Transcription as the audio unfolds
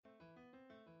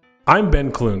I'm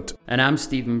Ben Klunt. And I'm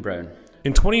Stephen Brown.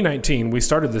 In 2019, we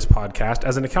started this podcast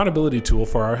as an accountability tool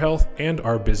for our health and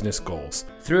our business goals.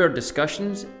 Through our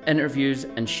discussions, interviews,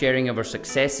 and sharing of our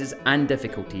successes and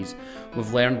difficulties,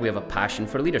 we've learned we have a passion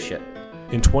for leadership.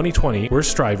 In 2020, we're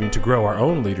striving to grow our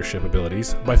own leadership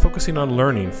abilities by focusing on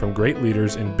learning from great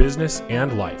leaders in business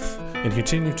and life, and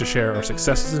continue to share our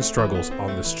successes and struggles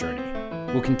on this journey.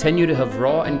 We'll continue to have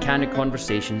raw and candid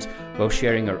conversations while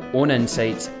sharing our own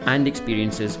insights and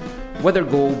experiences, with our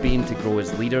goal being to grow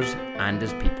as leaders and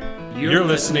as people. You're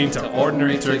listening to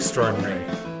Ordinary to Extraordinary.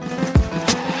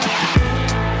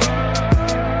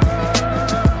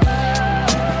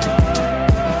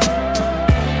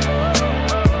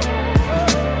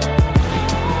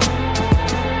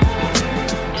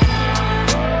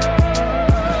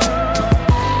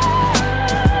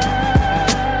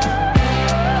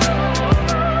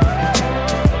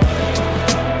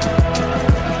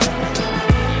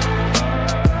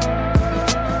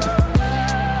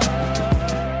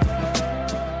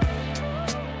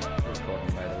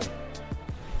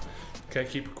 Okay,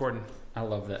 keep recording. I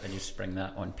love that I just spring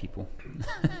that on people.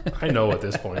 I know at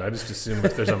this point. I just assume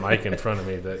if there's a mic in front of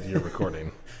me that you're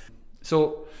recording.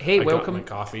 So, hey, welcome got my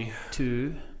coffee.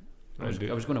 To... I was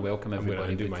going to welcome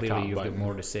everybody, but clearly you've got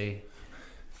more to say.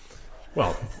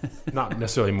 Well, not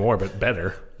necessarily more, but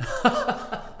better.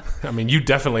 I mean, you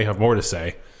definitely have more to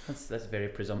say. That's very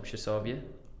presumptuous of you.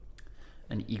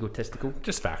 And egotistical.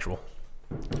 Just factual.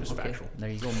 Just factual. There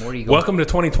you go, more ego. Welcome to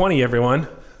 2020, everyone.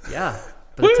 Yeah.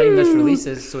 By the time this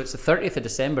releases, so it's the 30th of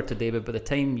December today, but by the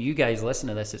time you guys listen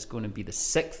to this, it's going to be the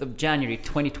 6th of January,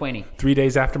 2020. 3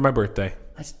 days after my birthday.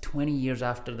 That's 20 years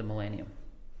after the millennium.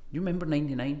 You remember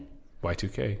 99?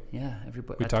 Y2K. Yeah,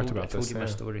 everybody. We talked about this. I told you my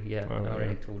story. Yeah, I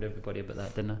already told everybody about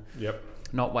that, didn't I? Yep.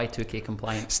 Not Y2K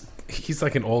compliant. He's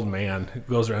like an old man who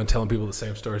goes around telling people the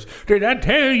same stories. Did I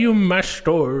tell you my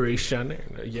story, son?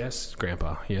 Yes,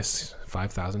 Grandpa. Yes,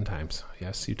 5,000 times.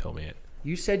 Yes, you told me it.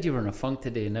 You said you were in a funk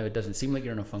today. Now it doesn't seem like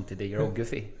you're in a funk today. You're all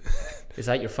goofy. Is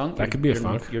that your funk? That could be a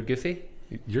funk. You're goofy?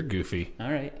 You're goofy.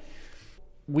 All right.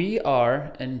 We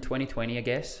are in 2020, I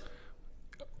guess.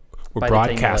 We're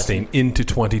broadcasting into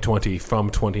 2020 from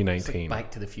 2019. Like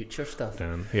Back to the Future stuff.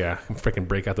 Yeah, I'm freaking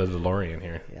break out the DeLorean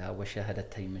here. Yeah, I wish I had a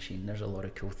time machine. There's a lot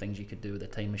of cool things you could do with a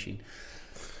time machine.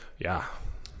 Yeah.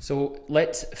 So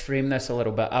let's frame this a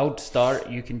little bit. I'll start.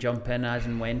 You can jump in as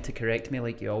and when to correct me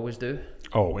like you always do.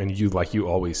 Oh, and you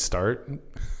always start?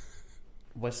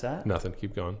 What's that? Nothing.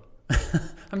 Keep going.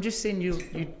 I'm just saying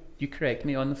you correct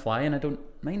me on the fly, and I don't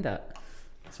mind that.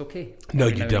 It's okay. No,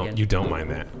 you don't. Again. You don't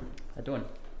mind that. I don't.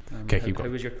 Okay, keep going.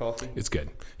 How was your coffee? It's good.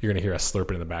 You're going to hear us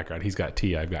slurping in the background. He's got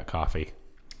tea. I've got coffee.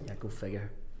 Yeah, go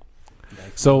figure.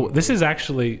 So this is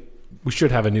actually... We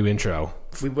should have a new intro.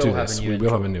 We will have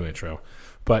a new intro.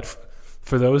 But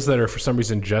for those that are for some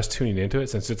reason just tuning into it,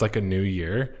 since it's like a new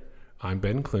year, I'm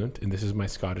Ben Klunt, and this is my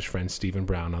Scottish friend Stephen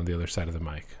Brown on the other side of the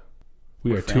mic.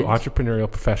 We're are friends. Two entrepreneurial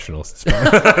professionals.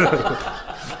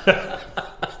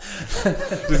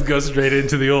 Just go straight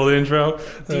into the old intro.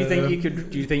 Do you think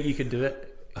you could do it?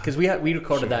 Because we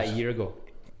recorded that a year ago.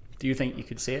 Do you think you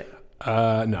could say it?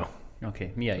 No.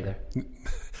 Okay, me either.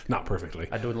 Not perfectly.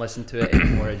 I don't listen to it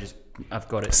anymore. I've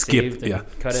got it saved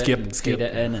and cut it and skip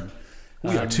it in. And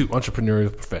we are two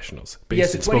entrepreneurial professionals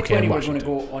based in Spokane, Washington.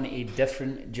 We're going to go on a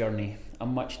different journey, a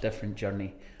much different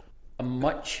journey, a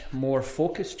much more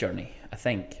focused journey, I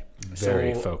think.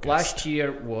 Very focused. Last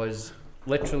year was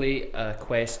literally a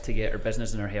quest to get our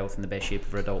business and our health in the best shape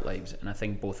of our adult lives, and I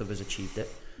think both of us achieved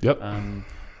it. Yep. And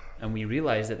we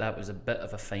realised that was a bit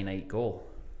of a finite goal.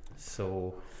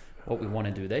 So what we want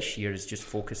to do this year is just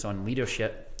focus on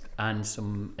leadership and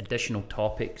some additional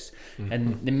topics. Mm-hmm.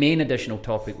 And the main additional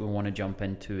topic we want to jump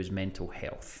into is mental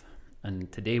health.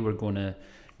 And today we're going to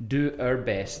do our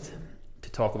best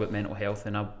to talk about mental health.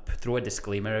 And I'll throw a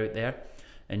disclaimer out there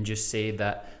and just say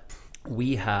that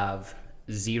we have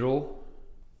zero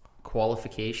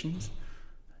qualifications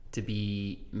to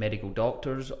be medical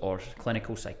doctors or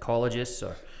clinical psychologists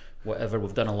or whatever.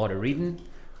 We've done a lot of reading.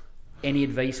 Any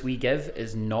advice we give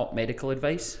is not medical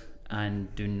advice,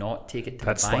 and do not take it to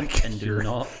the bank, like and do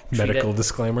not medical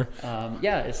disclaimer.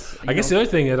 Yeah, I guess the other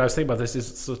thing that I was thinking about this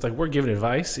is, so it's like we're giving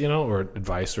advice,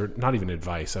 or not even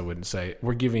advice. I wouldn't say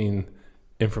we're giving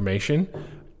information,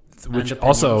 which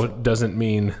also doesn't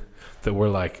mean that we're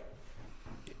like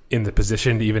in the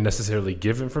position to even necessarily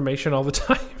give information all the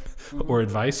time. Or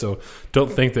advice. So don't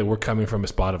think that we're coming from a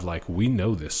spot of like, we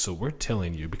know this, so we're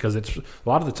telling you, because it's a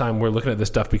lot of the time we're looking at this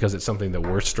stuff because it's something that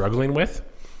we're struggling with,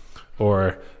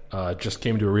 or just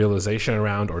came to a realization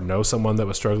around, or know someone that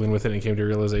was struggling with it and came to a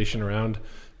realization around,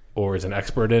 or is an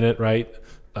expert in it, right?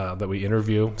 That we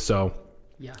interview. So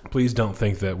Yeah. Please don't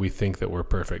think that we think that we're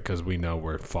perfect, because we know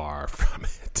we're far from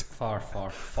it. Far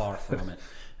from it.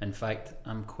 In fact,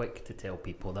 I'm quick to tell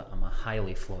people that I'm a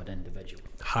highly flawed individual.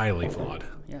 Highly flawed.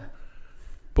 Yeah.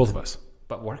 Both of us.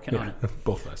 But working on it.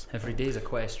 Both of us. Every day is a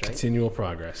quest, right? Continual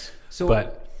progress. So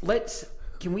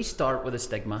can we start with a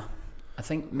stigma? I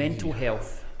think mental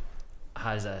health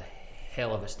has a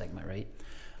hell of a stigma, right?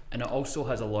 And it also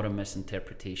has a lot of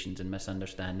misinterpretations and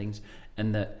misunderstandings,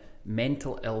 and that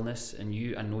mental illness, and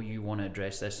I know you want to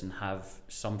address this and have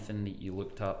something that you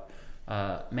looked up.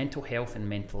 Mental health and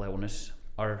mental illness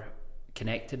are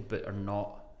connected but are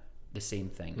not the same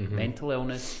thing. Mm-hmm. Mental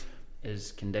illness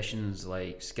is conditions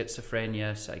like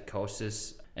schizophrenia,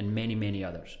 psychosis, and many, many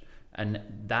others. And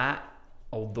that,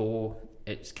 although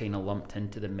it's kind of lumped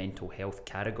into the mental health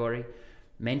category,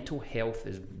 mental health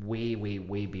is way, way,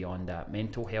 way beyond that.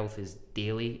 Mental health is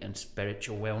daily and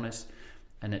spiritual wellness,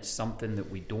 and it's something that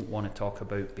we don't want to talk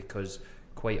about because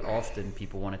quite often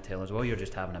people want to tell us, well, you're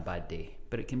just having a bad day.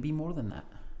 But it can be more than that.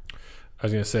 I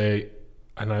was going to say,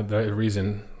 and the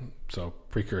reason, so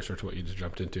precursor to what you just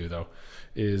jumped into, though,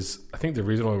 is I think the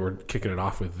reason why we're kicking it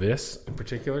off with this in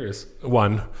particular is,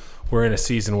 one, we're in a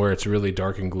season where it's really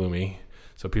dark and gloomy.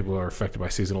 So people are affected by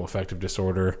seasonal affective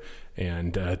disorder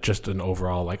and just an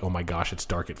overall like, oh my gosh, it's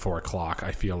dark at 4 o'clock.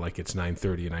 I feel like it's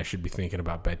 9:30 and I should be thinking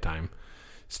about bedtime.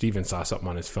 Steven saw something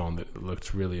on his phone that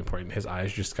looked really important. His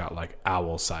eyes just got like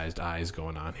owl-sized eyes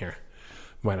going on here.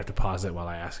 Might have to pause it while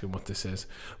I ask him what this is.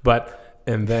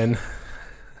 And then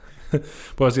what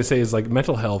I was going to say is like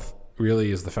mental health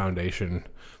really is the foundation.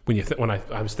 When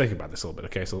I was thinking about this a little bit,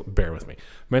 okay, so bear with me.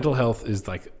 Mental health is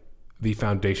like the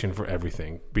foundation for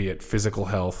everything, be it physical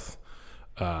health,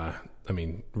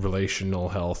 relational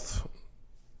health,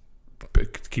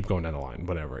 keep going down the line,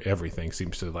 whatever. Everything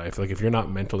seems to life. Like if you're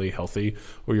not mentally healthy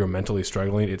or you're mentally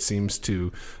struggling, it seems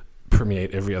to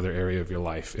permeate every other area of your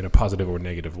life in a positive or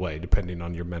negative way, depending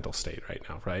on your mental state right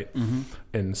now, right? Mm-hmm.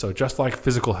 And so just like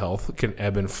physical health can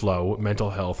ebb and flow,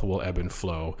 mental health will ebb and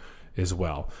flow as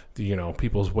well.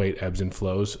 People's weight ebbs and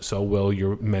flows, so will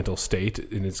your mental state,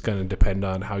 and it's going to depend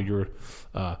on how you're,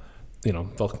 the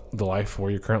life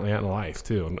where you're currently at in life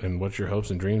too, and what your hopes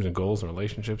and dreams and goals and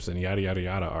relationships and yada, yada,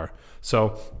 yada are.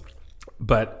 So,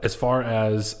 but as far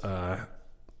as,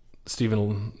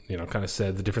 Stephen, kind of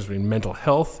said the difference between mental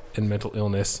health and mental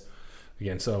illness.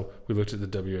 Again, so we looked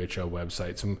at the WHO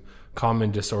website, some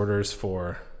common disorders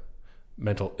for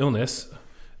mental illness,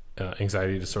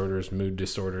 anxiety disorders, mood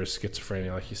disorders,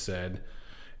 schizophrenia, like you said,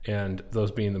 and those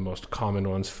being the most common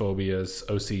ones, phobias,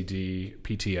 OCD,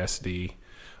 PTSD.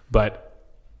 But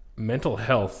mental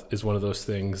health is one of those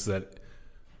things that,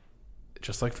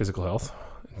 just like physical health,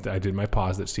 I did my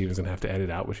pause that Steven's going to have to edit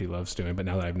out, which he loves doing, but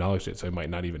now that I've acknowledged it, so he might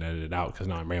not even edit it out because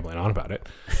now I'm rambling on about it,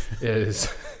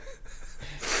 is...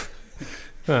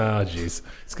 oh, geez.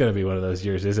 It's going to be one of those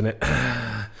years, isn't it?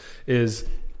 Is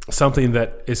something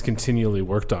that is continually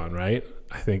worked on, right?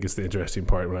 I think is the interesting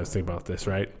part when I was thinking about this,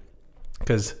 right?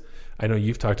 Because I know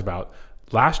you've talked about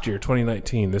last year,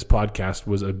 2019, this podcast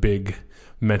was a big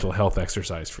mental health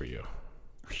exercise for you.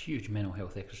 Huge mental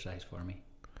health exercise for me.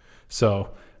 So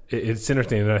it's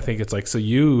interesting, and I think it's like, so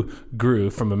you grew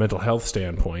from a mental health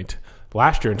standpoint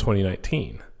last year in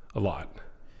 2019 a lot.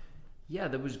 Yeah,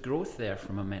 there was growth there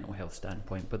from a mental health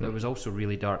standpoint, but there was also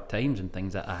really dark times and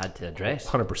things that I had to address.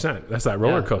 100%. That's that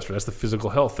roller coaster. That's the physical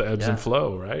health, the ebbs and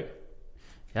flow, right?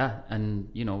 Yeah, and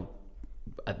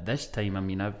at this time,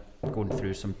 I'm going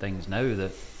through some things now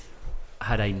that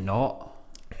had I not,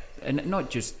 and not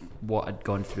just what I'd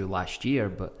gone through last year,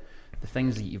 but the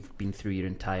things that you've been through your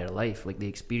entire life, like the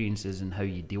experiences and how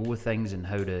you deal with things and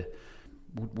how to,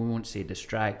 we won't say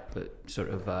distract, but sort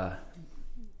of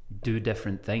do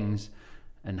different things,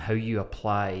 and how you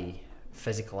apply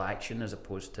physical action as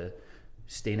opposed to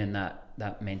staying in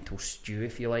that mental stew,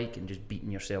 if you like, and just beating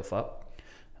yourself up.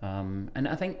 And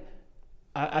I think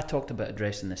I talked about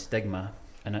addressing the stigma,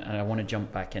 and I want to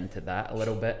jump back into that a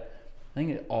little bit. I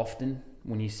think that often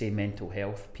when you say mental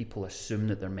health, people assume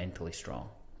that they're mentally strong,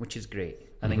 which is great.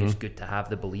 I think it's good to have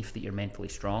the belief that you're mentally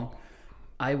strong.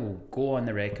 I will go on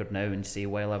the record now and say,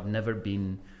 while I've never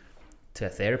been to a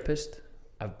therapist,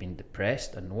 I've been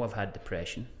depressed. I know I've had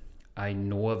depression. I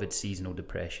know I've had seasonal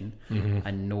depression. I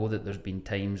know that there's been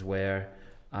times where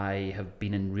I have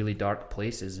been in really dark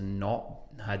places and not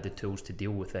had the tools to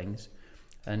deal with things.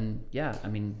 And yeah,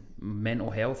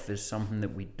 mental health is something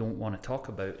that we don't want to talk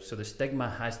about. So the stigma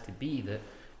has to be that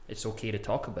it's okay to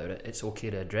talk about it, it's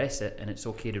okay to address it, and it's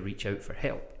okay to reach out for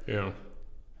help. Yeah.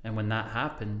 And when that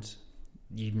happens,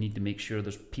 you need to make sure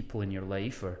there's people in your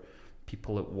life or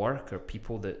people at work or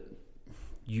people that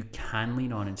you can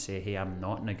lean on and say, hey, I'm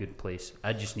not in a good place,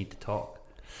 I just need to talk.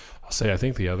 I'll say I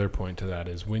think the other point to that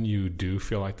is when you do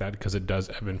feel like that, because it does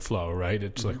ebb and flow, right?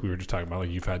 It's like we were just talking about, like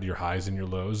you've had your highs and your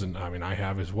lows, and I mean I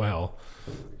have as well.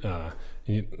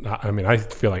 I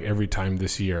feel like every time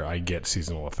this year I get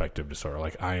seasonal affective disorder,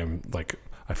 like I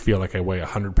feel like I weigh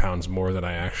 100 pounds more than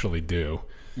I actually do.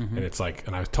 And it's like,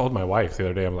 and I told my wife the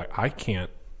other day, I'm like, I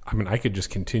could just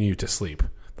continue to sleep.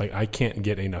 Like I can't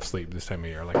get enough sleep this time of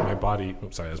year. Like my body,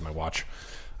 that's my watch.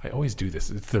 I always do this.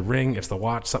 It's the ring, it's the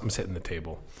watch, something's hitting the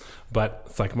table. But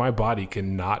it's like my body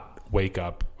cannot wake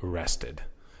up rested.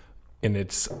 And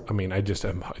it's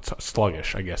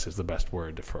sluggish, I guess is the best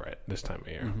word for it this time of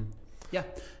year. Yeah,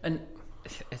 and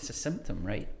it's a symptom,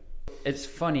 right? It's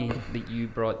funny that you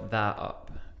brought that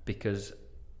up because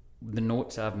the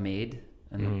notes I've made,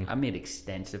 and I made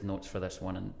extensive notes for this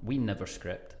one, and we never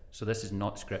script. So this is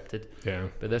not scripted. Yeah.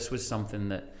 But this was something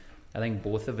that I think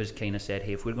both of us kind of said,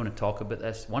 hey, if we're going to talk about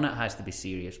this, one, it has to be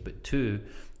serious, but two,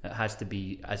 it has to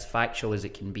be as factual as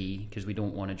it can be, because we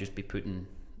don't want to just be putting,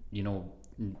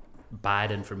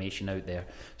 bad information out there.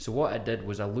 So what I did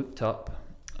was I looked up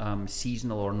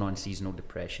seasonal or non-seasonal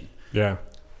depression. Yeah.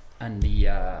 And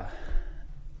the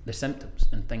symptoms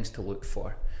and things to look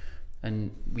for.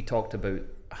 And we talked about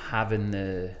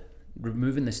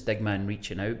removing the stigma and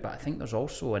reaching out, but I think there's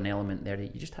also an element there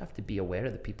that you just have to be aware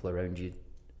of the people around you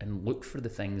and look for the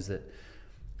things that,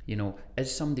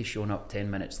 is somebody showing up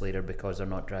 10 minutes later because they're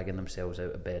not dragging themselves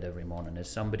out of bed every morning? Is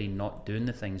somebody not doing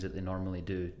the things that they normally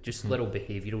do? Just little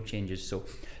behavioural changes. So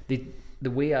the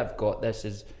way I've got this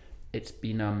is it's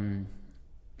been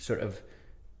sort of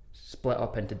split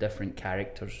up into different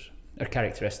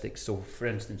characteristics. So for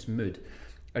instance, mood.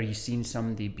 Are you seeing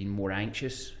somebody being more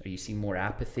anxious? Are you seeing more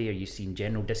apathy? Are you seeing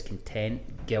general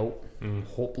discontent, guilt,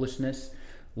 hopelessness,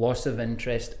 loss of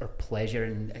interest or pleasure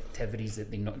in activities that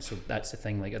they not? So that's the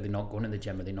thing, like, are they not going to the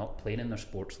gym? Are they not playing in their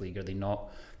sports league? Are they not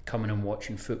coming and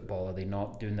watching football? Are they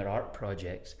not doing their art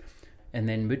projects? And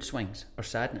then mood swings or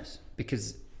sadness,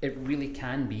 because it really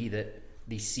can be that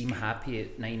they seem happy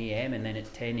at 9 a.m. and then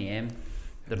at 10 a.m.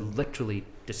 they're literally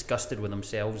disgusted with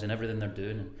themselves and everything they're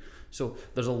doing. And so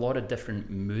there's a lot of different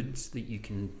moods that you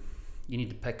need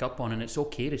to pick up on, and it's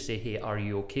okay to say, hey, are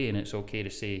you okay? And it's okay to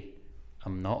say,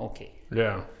 I'm not okay.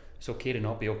 Yeah. It's okay to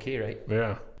not be okay, right?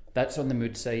 Yeah. That's on the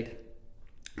mood side.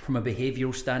 From a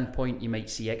behavioural standpoint, you might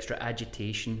see extra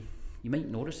agitation. You might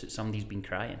notice that somebody's been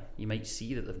crying. You might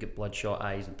see that they've got bloodshot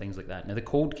eyes and things like that. Now, the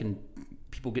cold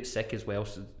people get sick as well,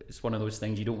 so it's one of those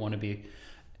things you don't want to be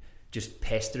just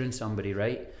pestering somebody,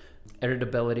 right?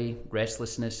 Irritability,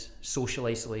 restlessness, social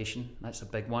isolation, that's a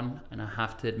big one, and I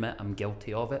have to admit I'm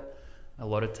guilty of it. A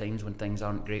lot of times when things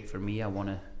aren't great for me, I want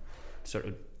to sort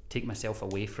of take myself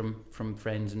away from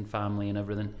friends and family and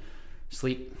everything.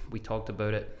 Sleep, we talked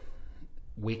about it.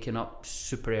 Waking up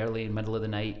super early in the middle of the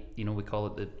night, we call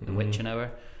it the witching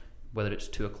hour, whether it's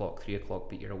 2 o'clock, 3 o'clock,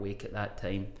 but you're awake at that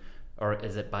time, or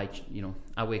is it by,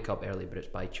 I wake up early, but it's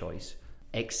by choice.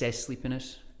 Excess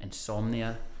sleepiness,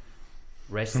 insomnia,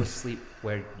 restless sleep,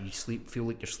 where you feel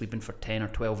like you're sleeping for 10 or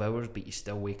 12 hours, but you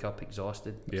still wake up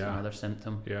exhausted. That's another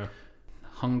symptom. Yeah.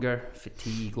 Hunger,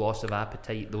 fatigue, loss of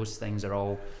appetite, those things are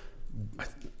all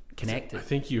connected. I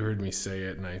think you heard me say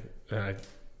it, and I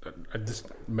this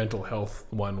mental health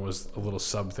one was a little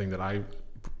sub thing that I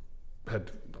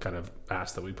had kind of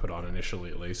asked that we put on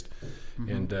initially, at least,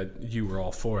 and you were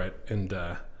all for it, and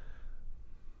I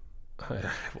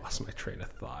lost my train of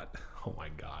thought. Oh my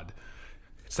God.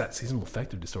 It's that seasonal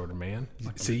affective disorder, man.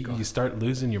 You start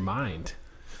losing your mind.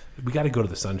 We got to go to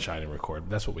the Sunshine and record.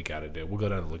 That's what we got to do. We'll go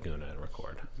down to Laguna and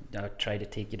record. I tried to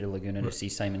take you to Laguna to see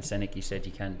Simon Sinek. You said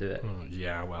you can't do it.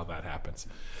 Yeah, well, that happens.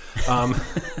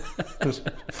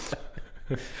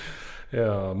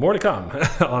 Yeah, more to come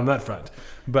on that front.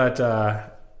 But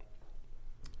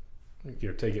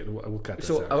here, take it. We'll cut this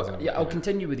out. I'll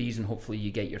continue with these, and hopefully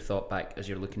you get your thought back as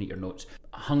you're looking at your notes.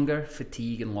 Hunger,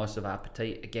 fatigue, and loss of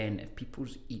appetite. Again, if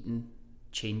people's eating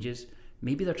changes,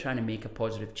 maybe they're trying to make a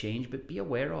positive change, but be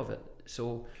aware of it.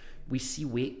 So we see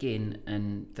weight gain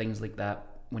and things like that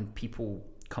when people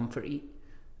comfort eat.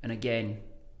 And again,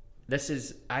 this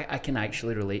is, I can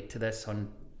actually relate to this on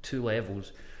 2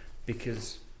 levels,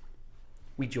 because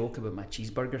we joke about my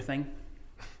cheeseburger thing.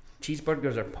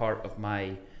 Cheeseburgers are part of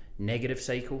my negative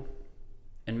cycle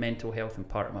in mental health and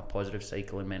part of my positive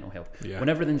cycle in mental health. Yeah. When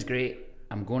everything's great,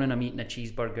 I'm going and I'm eating a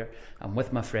cheeseburger, I'm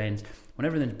with my friends. When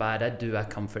everything's bad, I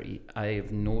comfort eat. I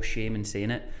have no shame in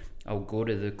saying it. I'll go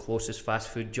to the closest fast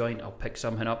food joint, I'll pick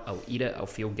something up, I'll eat it, I'll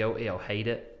feel guilty, I'll hide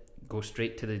it, go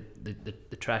straight to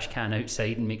the trash can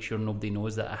outside and make sure nobody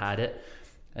knows that I had it.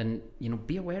 And,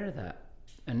 be aware of that.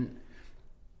 And,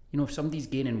 if somebody's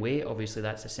gaining weight, obviously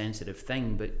that's a sensitive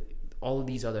thing, but all of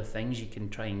these other things you can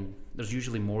try and, there's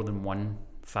usually more than one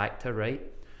factor, right?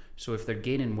 So if they're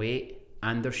gaining weight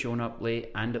and they're showing up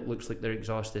late and it looks like they're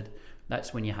exhausted,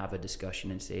 that's when you have a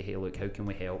discussion and say, hey, look, how can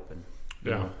we help? And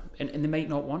you know, and they might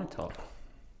not want to talk.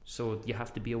 So you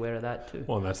have to be aware of that too.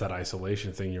 Well, and that's that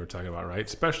isolation thing you were talking about, right?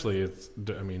 Especially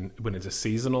when it's a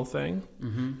seasonal thing,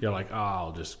 you're like, oh,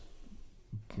 I'll just,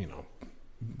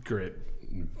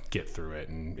 get through it,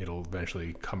 and it'll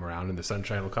eventually come around, and the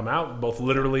sunshine will come out, both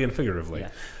literally and figuratively,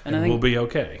 and we'll be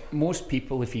okay. Most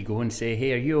people, if you go and say,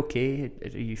 hey, are you okay?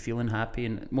 Are you feeling happy?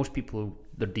 And most people,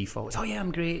 their default is, oh yeah,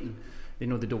 I'm great. And they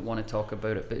know they don't want to talk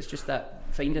about it, but it's just that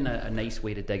finding a nice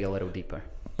way to dig a little deeper.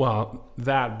 Well,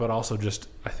 that, but also just,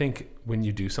 I think when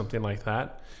you do something like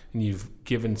that and you've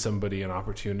given somebody an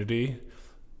opportunity,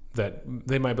 that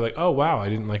they might be like, oh wow, I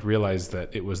didn't realize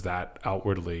that it was that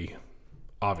outwardly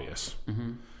obvious,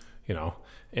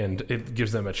 and it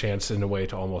gives them a chance in a way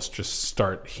to almost just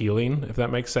start healing, if that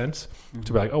makes sense,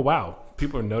 to be like, oh wow,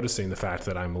 people are noticing the fact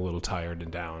that I'm a little tired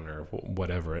and down, or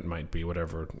whatever it might be,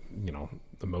 whatever,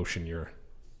 emotion you're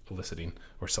eliciting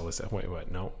or solicit. Wait,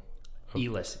 what? No.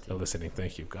 Eliciting.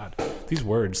 Thank you. God, these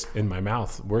words in my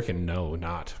mouth working. No,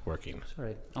 not working.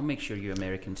 Sorry. I'll make sure you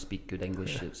Americans speak good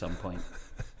English at some point.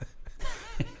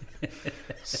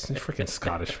 Freaking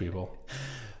Scottish people.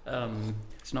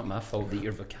 It's not my fault that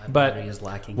your vocabulary is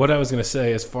lacking. What I was going to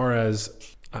say, as far as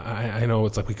I know,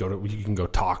 it's like you can go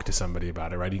talk to somebody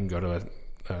about it, right? You can go to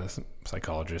a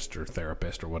psychologist or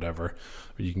therapist or whatever,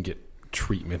 or you can get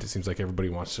treatment. It seems like everybody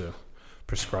wants to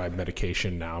prescribe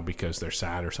medication now because they're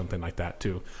sad or something like that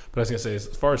too. But I was going to say, as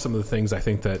far as some of the things I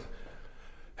think that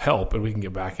help, and we can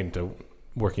get back into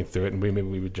working through it, and maybe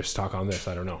we would just talk on this,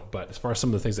 I don't know. But as far as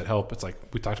some of the things that help, it's like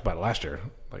we talked about it last year,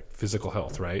 like physical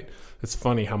health, right? It's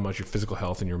funny how much your physical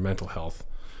health and your mental health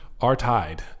are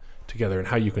tied together, and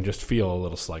how you can just feel a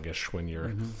little sluggish when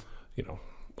you're,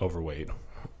 overweight.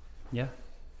 Yeah.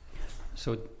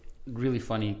 So really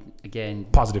funny, again,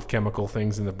 positive chemical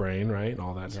things in the brain, right?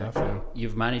 All that stuff. Yeah.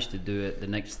 You've managed to do it. The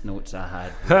next notes I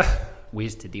had,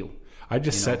 ways to deal. I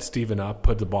just set Steven up,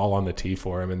 put the ball on the tee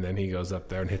for him, and then he goes up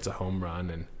there and hits a home run,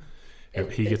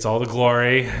 and he gets all the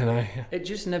glory. And it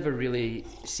just never really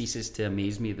ceases to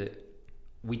amaze me that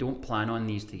we don't plan on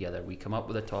these together. We come up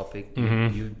with a topic,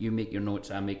 you make your notes,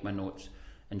 I make my notes,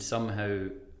 and somehow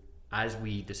as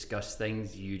we discuss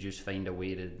things, you just find a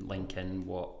way to link in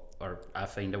or I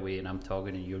find a way and I'm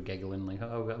talking and you're giggling like,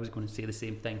 oh, I was going to say the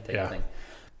same thing type thing.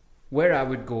 Where I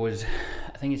would go is,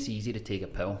 I think it's easy to take a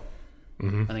pill.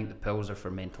 I think the pills are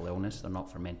for mental illness, they're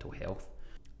not for mental health.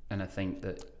 And I think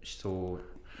that,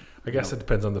 I guess it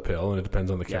depends on the pill and it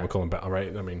depends on the chemical,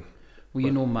 right? I mean...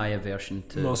 Well, my aversion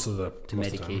to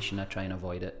medication, I try and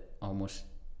avoid it almost.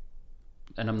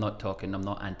 And I'm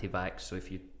not anti-vax, so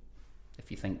if you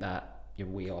think that, you're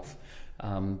way off.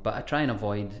 But I try and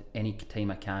avoid any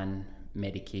time I can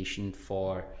medication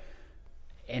for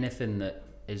anything that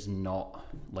is not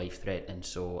life-threatening.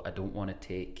 So I don't want to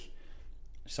take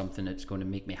something that's going to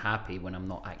make me happy when I'm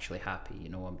not actually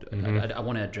happy. I want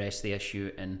to address the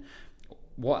issue. And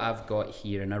what I've got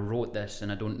here, and I wrote this,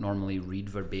 and I don't normally read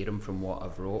verbatim from what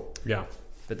I've wrote. Yeah.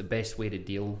 But the best way to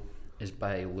deal is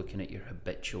by looking at your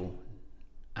habitual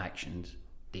actions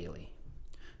daily.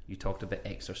 You talked about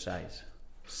exercise,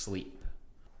 sleep,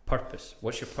 purpose.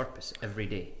 What's your purpose every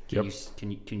day?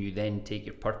 Can you then take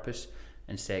your purpose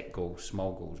and set goals,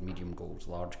 small goals, medium goals,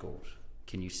 large goals?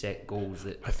 Can you set goals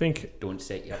that I think don't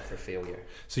set you up for failure?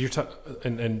 So you're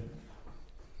and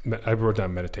I wrote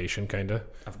down meditation, kind of.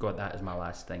 I've got that as my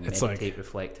last thing. It's meditate,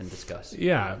 reflect, and discuss.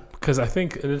 Yeah, because I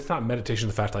think it's not meditation,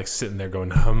 the fact sitting there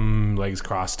going legs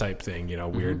crossed type thing,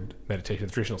 weird meditation in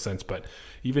the traditional sense, but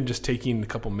even just taking a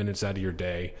couple minutes out of your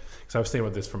day. Because I was thinking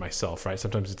about this for myself, right?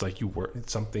 Sometimes it's like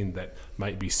something that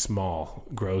might be small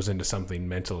grows into something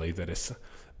mentally that is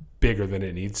bigger than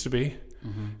it needs to be.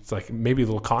 It's like maybe a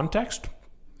little context.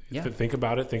 Yeah. Think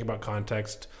about it. Think about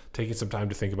context. Taking some time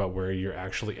to think about where you're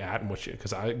actually at and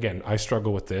because I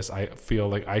struggle with this. I feel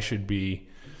like I should be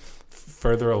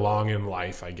further along in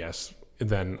life, I guess,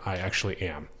 than I actually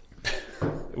am,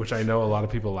 which I know a lot of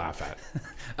people laugh at.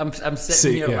 I'm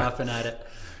sitting here laughing at it.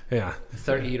 Yeah. A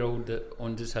 30-year-old that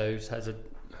owns his house, has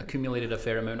accumulated a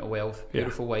fair amount of wealth,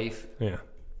 beautiful wife, a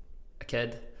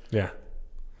kid. Yeah.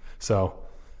 So,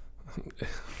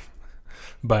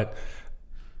 but...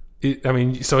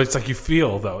 so it's like you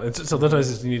feel though. So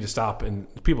sometimes you need to stop, and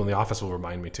people in the office will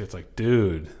remind me too. It's like,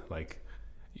 dude,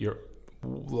 you're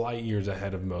light years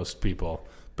ahead of most people,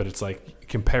 but it's like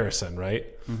comparison, right?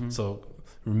 So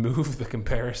remove the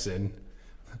comparison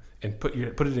and put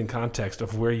it in context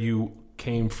of where you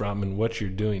came from and what you're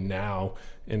doing now,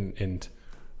 and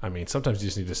I mean, sometimes you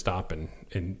just need to stop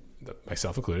and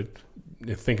myself included,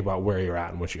 think about where you're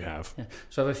at and what you have. Yeah.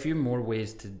 So I have a few more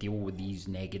ways to deal with these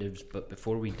negatives, but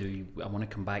before we do, I want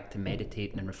to come back to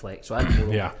meditating and reflect. So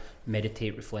I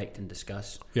meditate, reflect, and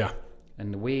discuss. Yeah.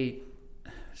 And the way,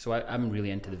 so I'm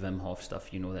really into the Wim Hof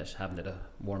stuff. You know this, haven't had a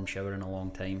warm shower in a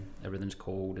long time. Everything's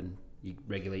cold and you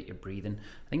regulate your breathing.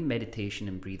 I think meditation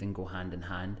and breathing go hand in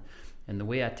hand. And the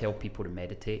way I tell people to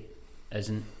meditate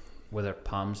isn't with their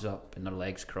palms up and their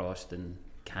legs crossed and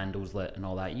candles lit and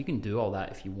all that. You can do all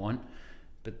that if you want,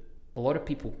 but a lot of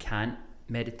people can't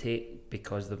meditate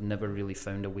because they've never really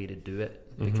found a way to do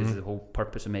it, because the whole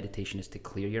purpose of meditation is to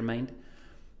clear your mind.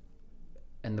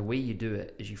 And the way you do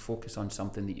it is you focus on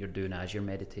something that you're doing as you're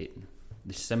meditating.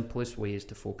 The simplest way is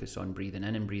to focus on breathing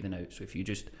in and breathing out. So if you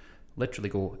just literally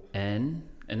go in,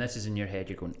 and this is in your head,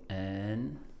 you're going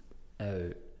in,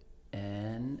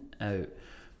 out.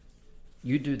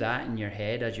 You do that in your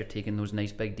head as you're taking those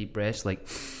nice big deep breaths, like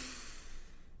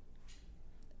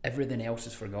everything else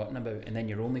is forgotten about, and then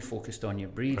you're only focused on your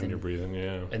breathing.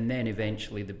 Yeah. And then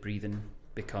eventually the breathing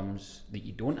becomes that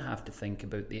you don't have to think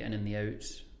about the in and the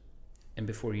outs, and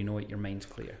before you know it, your mind's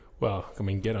clear. Well, I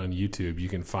mean, get on YouTube. You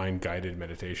can find guided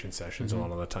meditation sessions a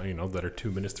lot of the time, that are 2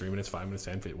 minutes, 3 minutes, 5 minutes,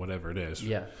 10 feet, whatever it is.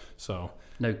 Yeah. So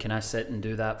now, can I sit and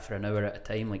do that for an hour at a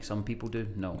time like some people do?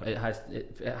 No, it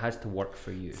has to work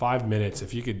for you. 5 minutes,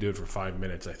 if you could do it for 5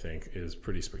 minutes, I think is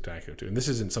pretty spectacular too. And this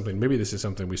isn't something. Maybe this is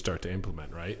something we start to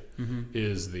implement. Right?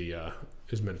 Is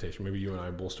meditation? Maybe you and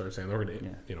I both start saying we're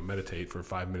going to meditate for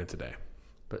 5 minutes a day.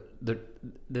 But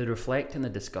the reflect and the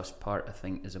discuss part, I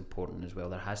think, is important as well.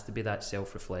 There has to be that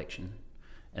self-reflection,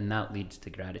 and that leads to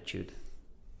gratitude.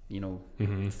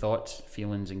 Thoughts,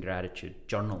 feelings, and gratitude.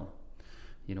 Journal.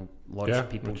 Lots of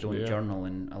people don't journal,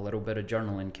 and a little bit of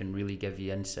journaling can really give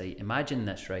you insight. Imagine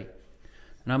this, right?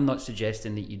 And I'm not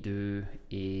suggesting that you do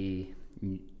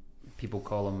people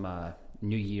call them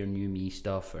New Year, New Me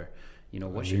stuff, or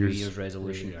what's your New Year's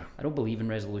resolution? Yeah. I don't believe in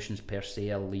resolutions per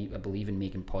se. I believe in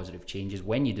making positive changes.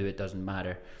 When you do it, doesn't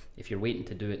matter. If you're waiting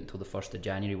to do it until the 1st of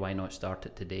January, why not start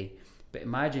it today? But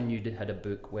imagine you had a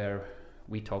book where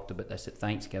we talked about this at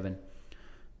Thanksgiving.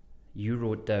 You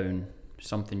wrote down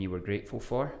something you were grateful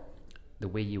for, the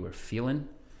way you were feeling,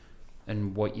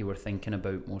 and what you were thinking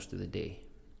about most of the day.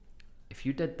 If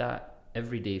you did that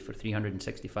every day for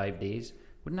 365 days,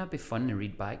 wouldn't that be fun to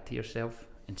read back to yourself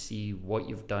and see what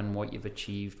you've done, what you've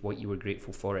achieved, what you were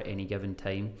grateful for at any given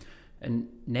time? And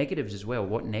negatives as well.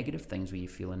 What negative things were you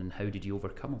feeling and how did you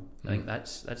overcome them? I think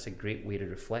that's a great way to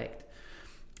reflect.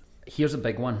 Here's a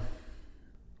big one.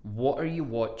 What are you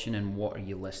watching and what are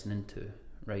you listening to?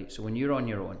 Right? So when you're on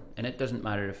your own, and it doesn't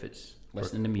matter if it's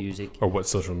listening to music or what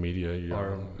social media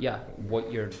you're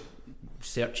what you're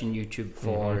searching YouTube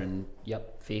for, and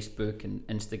Facebook and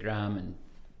Instagram and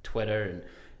Twitter,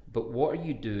 but what are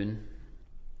you doing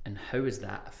and how is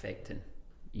that affecting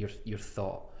your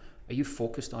thought? Are you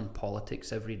focused on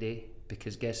politics every day?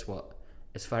 Because guess what?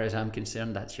 As far as I'm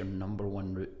concerned, that's your number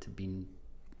one route to being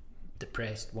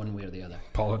depressed one way or the other.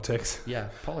 Politics? Yeah,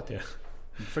 politics.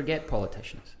 Yeah. Forget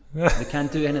politicians. They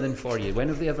can't do anything for you. When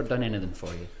have they ever done anything for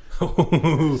you?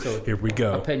 So, here we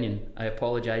go. Opinion. I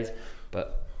apologise,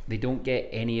 but they don't get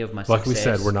any of my success. Like we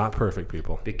said, we're not perfect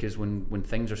people. Because when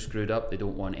things are screwed up, they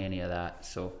don't want any of that.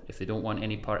 So if they don't want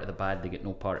any part of the bad, they get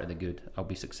no part of the good. I'll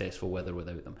be successful with or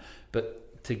without them.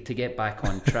 But to get back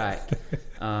on track,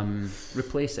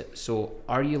 replace it. So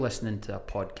are you listening to a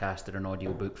podcast or an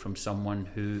audiobook from someone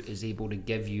who is able to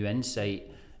give you insight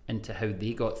into how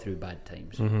they got through bad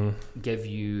times, give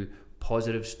you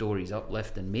positive stories,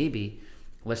 uplifting? Maybe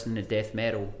listening to death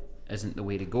metal isn't the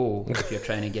way to go if you're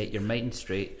trying to get your mind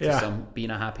straight to be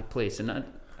in a happy place. And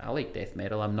I like death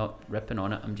metal. I'm not ripping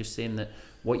on it. I'm just saying that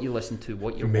what you listen to,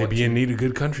 what you're watching. Maybe you need a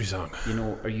good country song.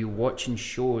 Are you watching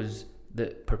shows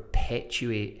that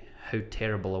perpetuate how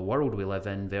terrible a world we live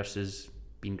in versus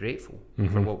being grateful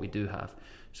for what we do have?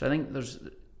 So I think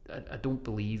I don't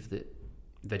believe that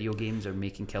video games are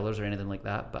making killers or anything like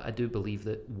that, but I do believe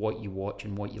that what you watch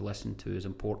and what you listen to is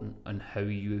important on how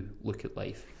you look at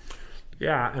life.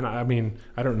 Yeah, and I mean,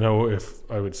 I don't know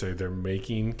if I would say they're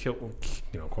making quote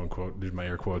unquote, there's my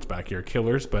air quotes back here,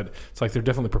 killers, but it's like they're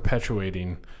definitely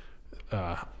perpetuating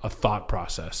a thought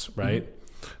process, right?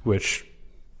 Which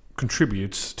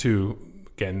contributes to,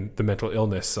 again, the mental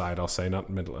illness side. I'll say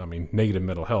negative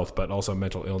mental health, but also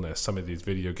mental illness. Some of these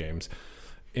video games.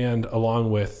 And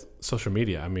along with social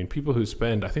media, I mean, people who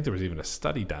spend, I think there was even a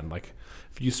study done, like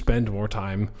if you spend more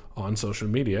time on social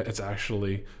media, it's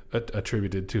actually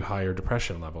attributed to higher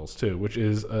depression levels too, which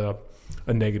is a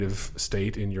negative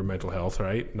state in your mental health,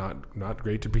 right? Not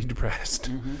great to be depressed.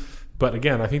 But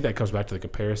again, I think that comes back to the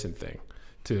comparison thing.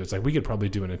 too. It's like we could probably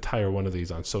do an entire one of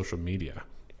these on social media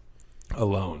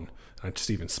alone. I'm just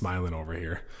even smiling over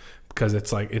here because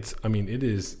it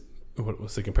is.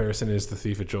 What's the comparison is the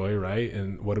thief of joy, right?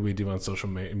 And what do we do on social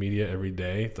media every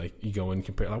day? It's like you go and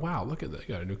compare, like, wow, look at that,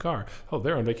 you got a new car. Oh,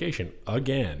 they're on vacation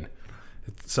again.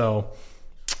 So,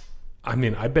 I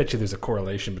mean, I bet you there's a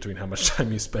correlation between how much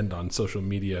time you spend on social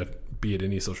media, be it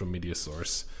any social media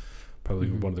source. Probably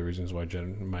one of the reasons why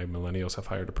my millennials have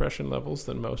higher depression levels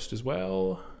than most as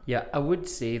well. Yeah, I would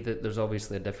say that there's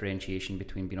obviously a differentiation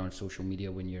between being on social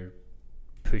media when you're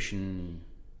pushing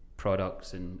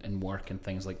products and work and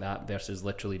things like that versus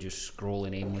literally just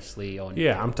scrolling aimlessly on.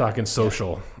 Yeah, I'm talking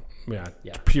social. Yeah,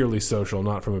 purely social,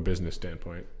 not from a business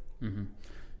standpoint.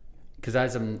 Because I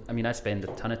spend a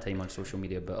ton of time on social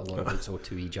media, but a lot of it's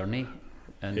O2E journey,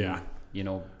 and you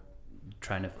know,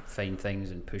 trying to find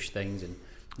things and push things and,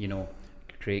 you know,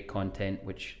 create content,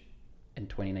 which in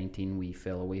 2019 we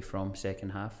fell away from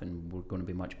second half, and we're going to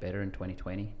be much better in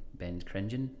 2020. Ben's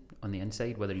cringing on the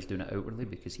inside, whether he's doing it outwardly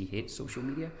because he hates social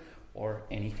media or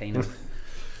any kind of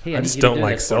hey, I just don't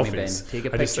like selfies. Me, Take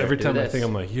a picture, every time I think,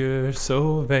 I'm like, you're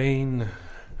so vain.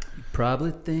 You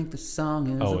probably think the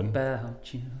song is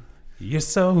about you. You're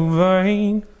so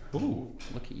vain. Ooh,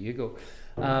 look at you go.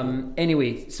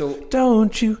 Anyway, so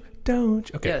don't you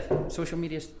okay. Yeah, social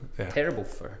media is terrible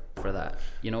for that.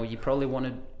 You know, you probably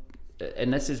want to,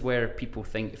 and this is where people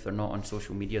think if they're not on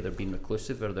social media they're being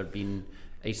reclusive or they're being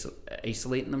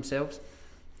isolating themselves,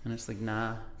 and it's like,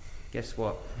 nah, guess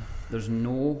what, there's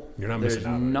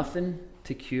nothing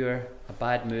to cure a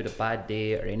bad mood, a bad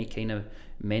day, or any kind of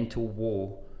mental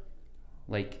woe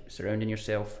like surrounding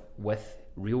yourself with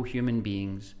real human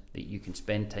beings that you can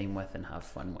spend time with and have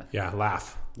fun with. Yeah,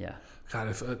 laugh. Yeah. God,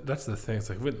 that's the thing. It's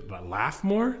like, laugh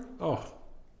more? Oh.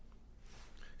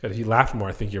 God, if you laugh more,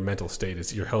 I think your mental state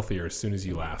is, you're healthier as soon as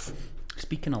you laugh.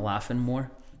 Speaking of laughing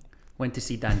more, went to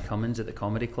see Dan Cummins at the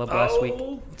Comedy Club last week.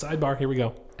 Sidebar, here we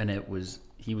go. And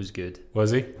he was good.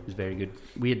 Was he? He was very good.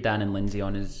 We had Dan and Lindsay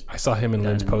on his... I saw him and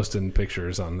Lindsay posting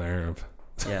pictures on there of...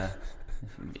 Yeah.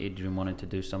 Adrian wanted to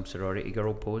do some sorority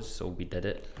girl pose, so we did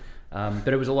it. But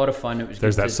it was a lot of fun. It was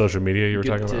There's that social media you were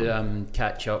talking about? To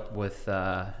catch up with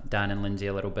Dan and Lindsay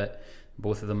a little bit.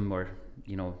 Both of them were,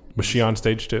 you know... Was she on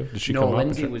stage too? Did she come up? No,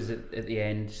 Lindsay was at the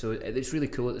end. So it's really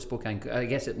cool at the Spokane. I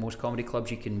guess at most comedy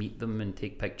clubs you can meet them and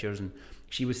take pictures, and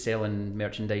she was selling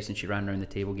merchandise and she ran around the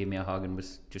table, gave me a hug, and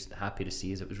was just happy to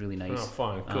see us. It was really nice.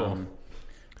 Oh, fun.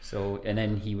 Cool. And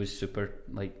then he was super,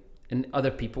 like... And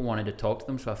other people wanted to talk to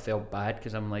them, so I felt bad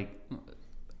because I'm like,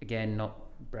 again, not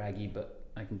braggy, but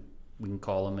we can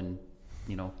call him and,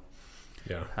 you know,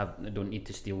 I don't need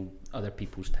to steal other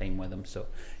people's time with him. So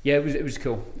yeah, it was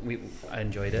cool. I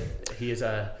enjoyed it. He has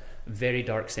a very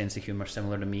dark sense of humor,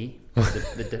 similar to me.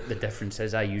 The difference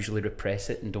is I usually repress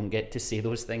it and don't get to say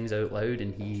those things out loud,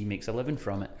 and he makes a living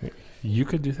from it. You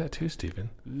could do that too, Stephen.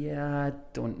 Yeah, I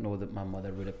don't know that my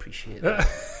mother would appreciate that.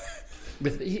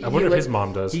 I wonder if his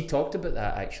mom does. He talked about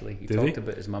that, actually. He talked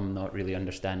about his mum not really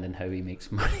understanding how he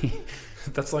makes money.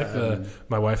 That's like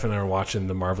my wife and I are watching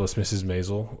The Marvelous Mrs.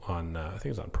 Maisel on, I think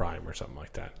it's on Prime or something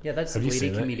like that. Yeah, that's a lady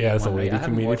comedian. Yeah, it's a lady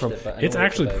comedian. It's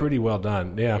actually pretty well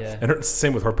done. Yeah. And it's the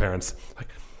same with her parents. Like,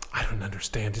 I don't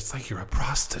understand. It's like you're a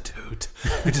prostitute.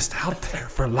 You're just out there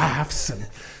for laughs. And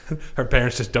her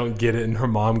parents just don't get it. And her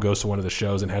mom goes to one of the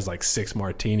shows and has like 6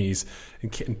 martinis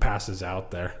and passes out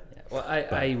there. Well,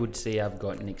 I would say I've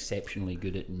gotten exceptionally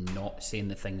good at not saying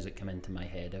the things that come into my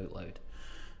head out loud,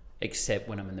 except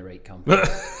when I'm in the right company.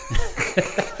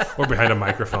 Or behind a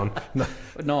microphone.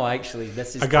 No, actually,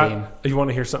 this is game. You want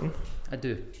to hear something? I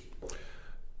do.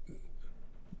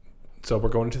 So we're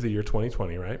going into the year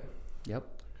 2020, right? Yep.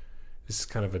 This is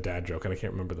kind of a dad joke, and I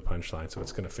can't remember the punchline, so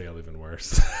it's going to fail even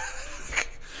worse.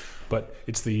 But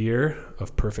it's the year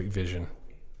of perfect vision.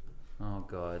 Oh,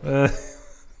 God.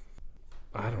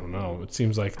 I don't know. It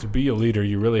seems like to be a leader,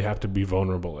 you really have to be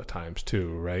vulnerable at times too,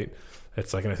 right?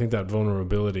 It's like, and I think that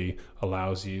vulnerability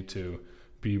allows you to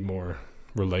be more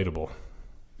relatable.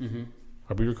 Mm-hmm.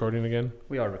 Are we recording again?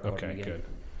 We are recording again. Okay, good.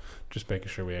 Just making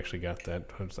sure we actually got that.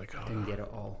 I was like, didn't get it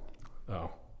all.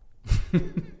 Oh.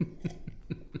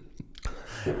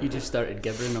 You just started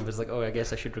gibbering. I was like, I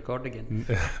guess I should record again.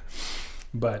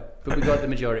 But we got the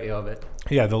majority of it.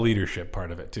 Yeah, the leadership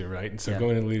part of it too, right? And so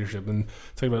going into leadership and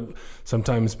talking about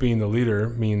sometimes being the leader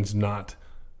means not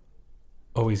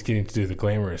always getting to do the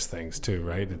glamorous things too,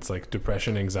 right? It's like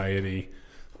depression, anxiety,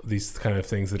 these kind of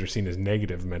things that are seen as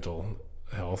negative mental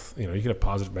health. You know, you can have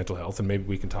positive mental health, and maybe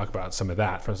we can talk about some of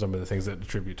that from some of the things that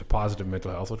attribute to positive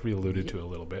mental health, which we alluded to a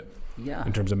little bit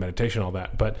in terms of meditation, all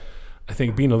that. But I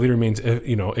think being a leader means,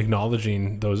 you know,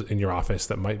 acknowledging those in your office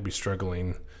that might be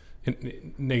struggling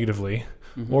negatively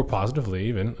or positively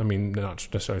even. I mean, not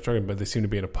necessarily struggling, but they seem to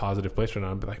be in a positive place right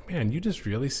now. And be like, man, you just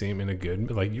really seem in a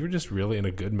good, like you're just really in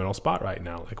a good mental spot right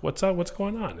now. Like, what's up? What's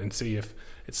going on? And see if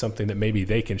it's something that maybe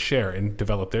they can share and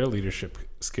develop their leadership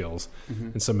skills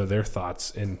and some of their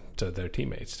thoughts into their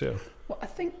teammates too. Well, I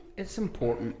think it's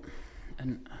important,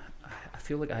 and I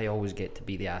feel like I always get to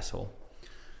be the asshole.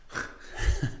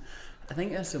 I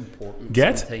think it's important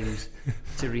sometimes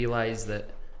to realize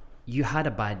that you had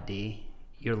a bad day.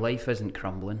 Your life isn't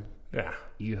crumbling. Yeah.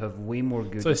 You have way more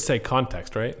good. So let's say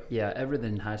context, right? Yeah,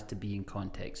 everything has to be in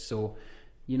context. So,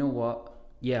 you know what?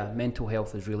 Yeah, mental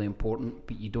health is really important,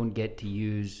 but you don't get to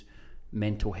use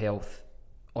mental health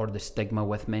or the stigma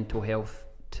with mental health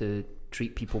to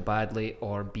treat people badly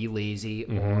or be lazy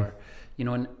or, you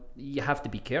know, and you have to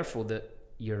be careful that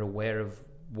you're aware of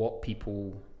what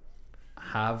people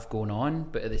have going on,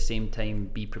 but at the same time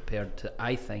be prepared to,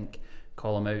 I think,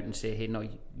 call them out and say, hey, no,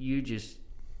 you just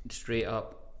straight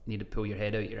up need to pull your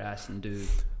head out your ass and do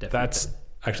different.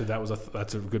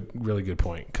 That's a really good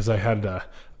point, because I had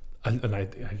and I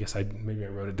guess maybe I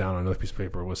wrote it down on another piece of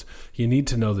paper, was you need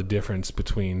to know the difference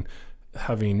between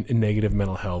having negative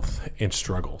mental health and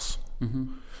struggles.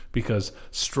 Because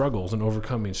struggles and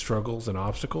overcoming struggles and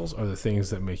obstacles are the things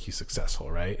that make you successful,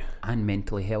 right? And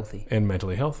mentally healthy. And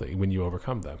mentally healthy when you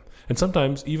overcome them. And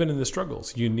sometimes even in the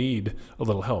struggles, you need a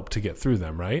little help to get through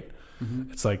them, right?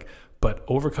 It's like, but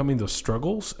overcoming those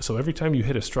struggles, so every time you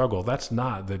hit a struggle, that's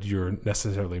not that you're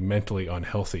necessarily mentally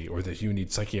unhealthy or that you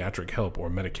need psychiatric help or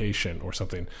medication or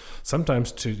something.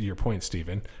 Sometimes, to your point,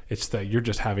 Stephen, it's that you're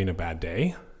just having a bad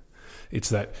day. It's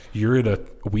that you're in a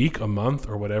week, a month,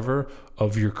 or whatever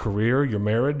of your career, your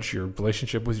marriage, your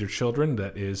relationship with your children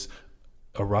that is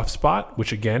a rough spot,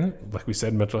 which again, like we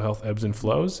said, mental health ebbs and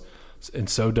flows. And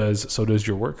so does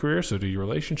your work career, so do your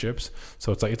relationships.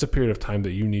 So it's like it's a period of time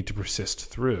that you need to persist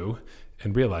through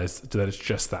and realize that it's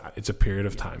just that. It's a period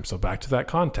of time. So back to that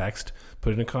context,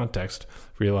 put it in context,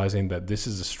 realizing that this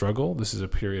is a struggle, this is a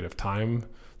period of time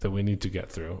that we need to get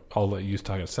through. I'll let you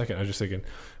talk in a second. I was just thinking,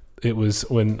 it was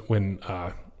when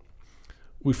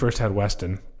we first had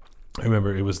Weston, I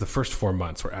remember it was the first 4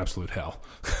 months were absolute hell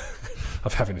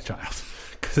of having a child,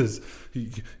 because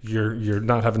you're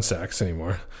not having sex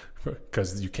anymore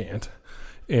because you can't,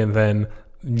 and then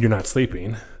you're not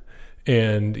sleeping,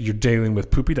 and you're dealing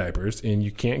with poopy diapers, and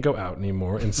you can't go out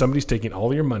anymore, and somebody's taking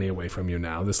all your money away from you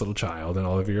now, this little child, and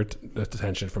all of your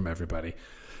attention from everybody.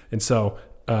 And so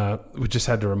we just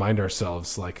had to remind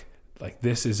ourselves, like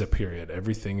this is a period,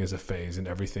 everything is a phase, and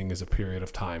everything is a period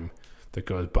of time that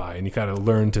goes by, and you got to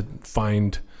learn to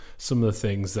find some of the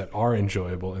things that are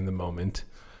enjoyable in the moment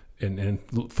and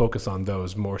focus on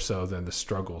those more so than the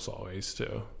struggles always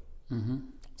too.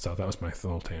 So that was my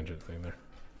little tangent thing there.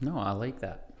 No, I like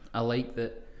that. I like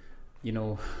that, you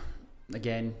know,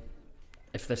 again,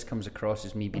 if this comes across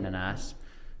as me being an ass,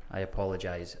 I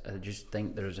apologize. I just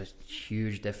think there's a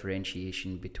huge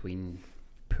differentiation between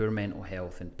poor mental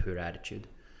health and poor attitude.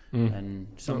 And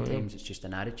sometimes it's just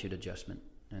an attitude adjustment.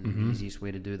 And the easiest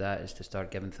way to do that is to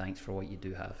start giving thanks for what you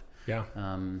do have. Yeah.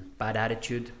 Bad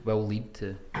attitude will lead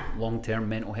to long-term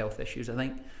mental health issues, I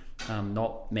think.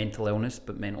 Not mental illness,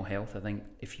 but mental health. I think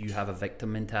if you have a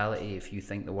victim mentality, if you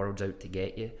think the world's out to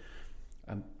get you,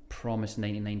 I promise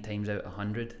 99 times out of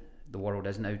 100, the world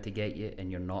isn't out to get you and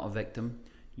you're not a victim.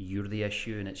 You're the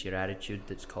issue, and it's your attitude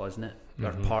that's causing it,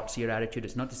 or parts of your attitude.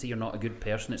 It's not to say you're not a good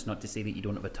person. It's not to say that you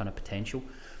don't have a ton of potential.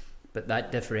 But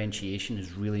that differentiation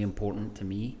is really important to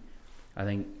me. I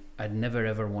think I'd never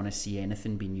ever want to see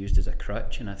anything being used as a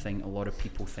crutch, and I think a lot of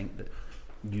people think that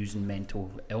using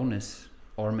mental illness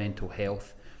or mental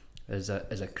health as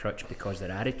a crutch because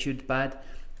their attitude's bad.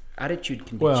 Attitude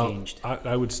can be changed.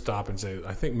 I would stop and say,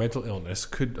 I think mental illness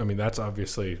that's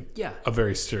obviously a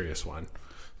very serious one.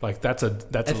 Like that's a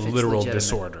literal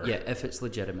disorder. Yeah, if it's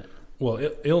legitimate. Well,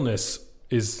 illness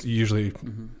is usually,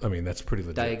 that's pretty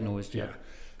legit. Diagnosed, yeah.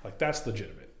 Like that's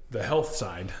legitimate. The health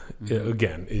side,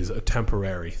 again, is a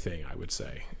temporary thing, I would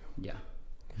say. Yeah.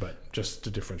 But just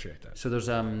to differentiate that. So there's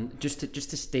just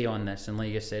to stay on this, and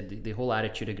like I said, the whole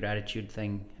attitude of gratitude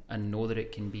thing, I know that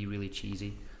it can be really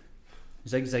cheesy.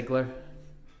 Zig Ziglar,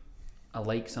 I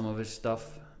like some of his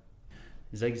stuff.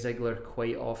 Zig Ziglar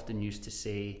quite often used to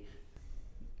say,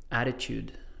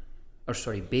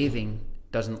 bathing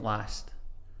doesn't last.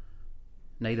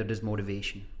 Neither does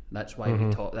motivation. That's why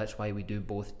we talk. That's why we do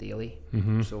both daily.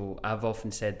 So I've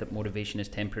often said that motivation is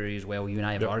temporary as well. You and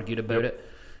I have argued about it.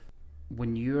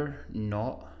 When you're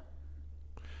not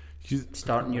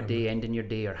starting your day, ending your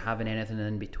day, or having anything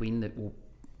in between that will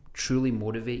truly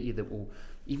motivate you, that will,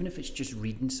 even if it's just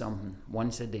reading something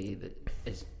once a day that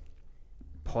is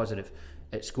positive,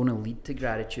 it's going to lead to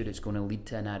gratitude. It's going to lead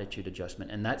to an attitude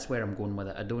adjustment. And that's where I'm going with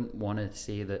it. I don't want to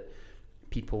say that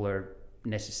people are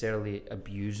necessarily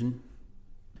abusing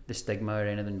the stigma or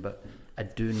anything, but I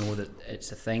do know that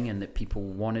it's a thing and that people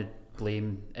want to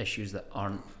blame issues that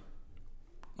aren't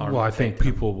well, I think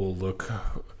people will look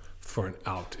for an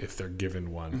out if they're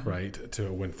given one, right?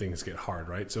 To when things get hard,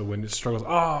 right? So when it struggles,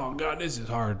 oh God, this is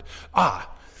hard.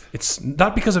 It's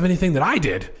not because of anything that I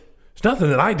did. It's nothing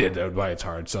that I did that why it's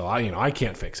hard. So I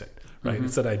can't fix it, right?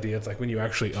 It's that idea. It's like when you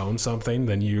actually own something,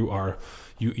 then you're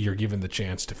given the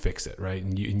chance to fix it, right?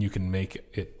 And you can make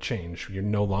it change. You're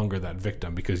no longer that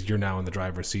victim because you're now in the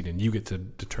driver's seat and you get to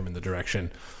determine the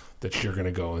direction that you're going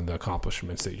to go and the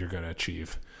accomplishments that you're going to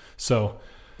achieve. So,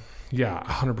 yeah,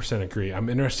 100% agree. I'm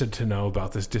interested to know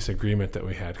about this disagreement that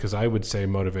we had because I would say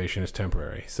motivation is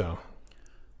temporary. So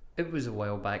it was a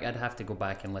while back. I'd have to go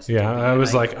back and listen. Yeah, to it. I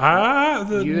was like,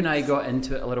 you and I got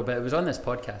into it a little bit. It was on this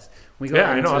podcast.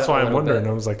 I know. That's why I'm wondering.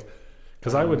 I was like,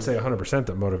 because I would say 100%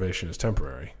 that motivation is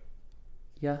temporary.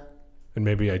 Yeah. And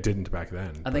maybe I didn't back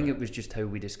then. I think it was just how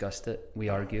we discussed it. We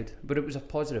argued, but it was a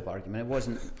positive argument. It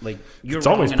wasn't like you're it's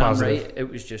wrong always and positive. I'm right. It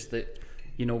was just that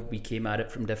we came at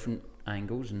it from different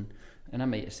angles, and I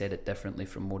might have said it differently.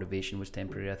 From motivation was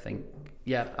temporary. I think.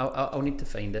 Yeah, I'll need to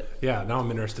find it. Yeah, now I'm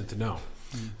interested to know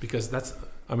because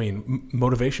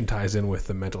motivation ties in with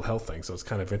the mental health thing, so it's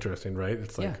kind of interesting, right?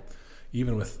 It's like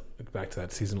even with back to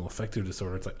that seasonal affective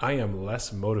disorder, it's like I am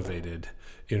less motivated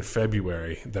in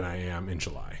February than I am in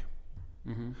July.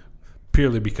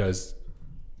 Purely because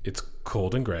it's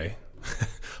cold and gray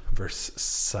versus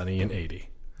sunny and 80.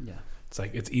 Yeah. It's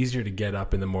like it's easier to get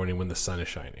up in the morning when the sun is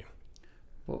shining.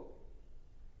 Well,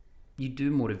 you do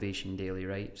motivation daily,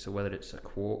 right? So whether it's a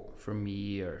quote from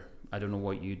me or I don't know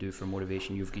what you do for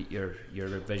motivation, you've got your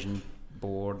vision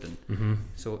board and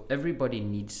so everybody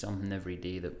needs something every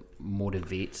day that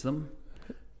motivates them.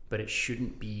 But it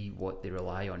shouldn't be what they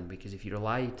rely on, because if you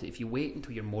wait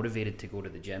until you're motivated to go to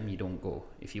the gym, you don't go.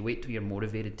 If you wait till you're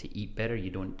motivated to eat better, you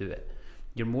don't do it.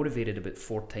 You're motivated about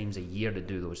 4 times a year to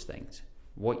do those things.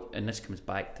 And this comes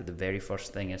back to the very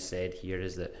first thing I said here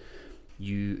is that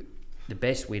the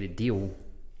best way to deal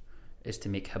is to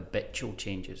make habitual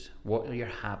changes. What are your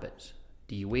habits?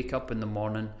 Do you wake up in the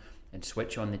morning and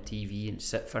switch on the TV and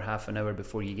sit for half an hour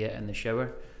before you get in the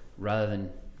shower rather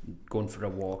than going for a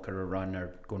walk or a run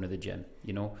or going to the gym?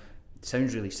 It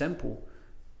sounds really simple,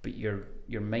 but your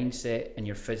mindset and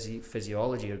your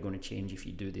physiology are going to change if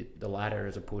you do the latter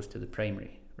as opposed to the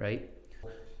primary, right?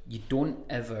 You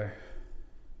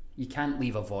can't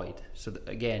leave a void. So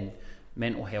again,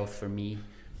 mental health for me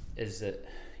is that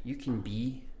you can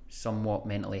be somewhat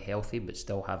mentally healthy but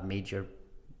still have major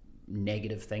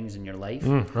negative things in your life,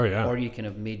 or you can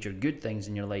have major good things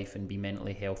in your life and be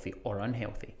mentally healthy or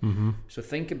unhealthy. So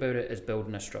think about it as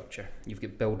building a structure. You've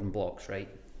got building blocks, right?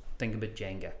 Think about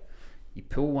Jenga. You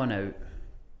pull one out,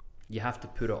 you have to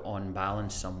put it on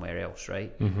balance somewhere else,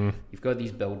 right? You've got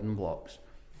these building blocks.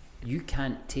 You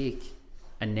can't take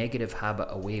a negative habit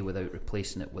away without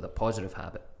replacing it with a positive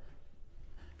habit.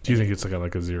 Do you think it's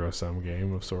like a zero-sum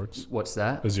game of sorts? What's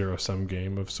that? A zero-sum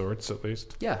game of sorts, at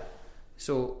least? Yeah.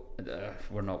 So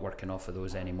we're not working off of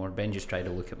those anymore. Ben just tried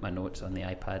to look at my notes on the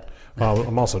iPad. Well,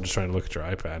 I'm also just trying to look at your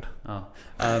iPad.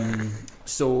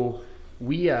 So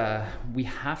we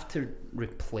have to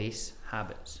replace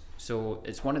habits. So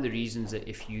it's one of the reasons that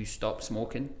if you stop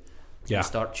smoking and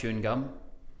start chewing gum,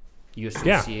 you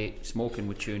associate smoking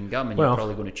with chewing gum, and you're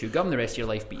probably going to chew gum the rest of your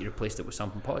life, but you replaced it with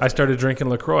something positive. I started drinking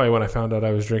LaCroix when I found out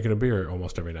I was drinking a beer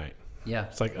almost every night. Yeah.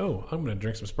 It's like, I'm going to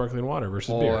drink some sparkling water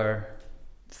versus beer. Or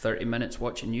 30 minutes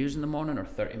watching news in the morning or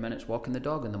 30 minutes walking the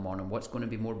dog in the morning. What's going to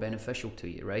be more beneficial to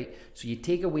you, right? So you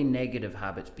take away negative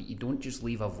habits, but you don't just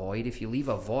leave a void. If you leave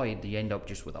a void, you end up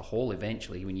just with a hole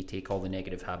eventually when you take all the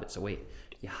negative habits away.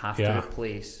 You have to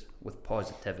replace with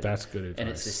positivity. That's good advice. And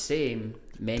it's the same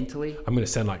mentally. I'm going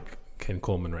to sound like Ken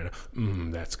Coleman right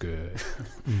now. That's good.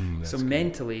 So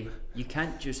mentally, you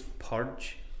can't just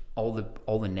purge all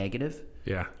the negative.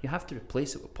 Yeah. You have to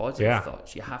replace it with positive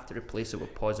thoughts. You have to replace it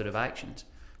with positive actions.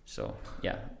 So,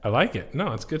 yeah. I like it.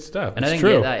 No, it's good stuff. And it's I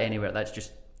didn't get that anywhere. That's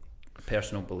just a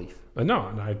personal belief.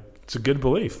 It's a good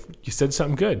belief. You said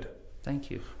something good.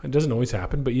 Thank you. It doesn't always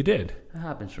happen, but you did. It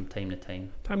happens from time to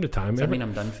time. Time to time. Does that mean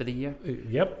I'm done for the year?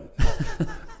 Yep.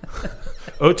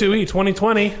 O2E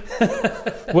 2020.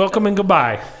 Welcome and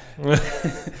goodbye.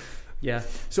 Yeah.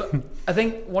 So I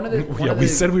think we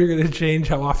said we were going to change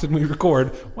how often we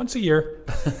record once a year.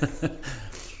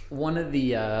 One of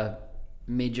the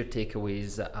major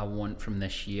takeaways that I want from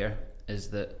this year is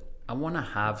that I want to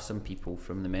have some people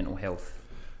from the mental health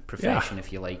profession,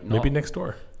 if you like. Maybe next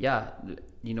door. Yeah.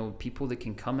 people that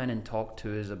can come in and talk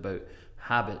to us about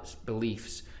habits,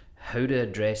 beliefs, how to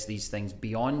address these things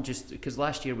beyond just, because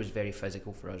last year was very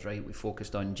physical for us, right? We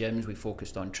focused on gyms, we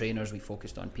focused on trainers, we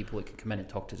focused on people that could come in and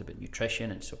talk to us about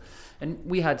nutrition, and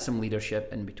we had some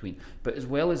leadership in between. But as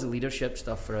well as the leadership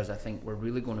stuff for us, I think we're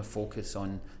really going to focus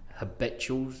on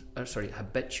habitual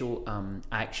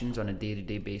actions on a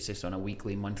day-to-day basis, on a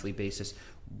weekly, monthly basis.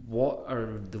 What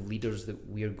are the leaders that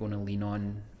we're going to lean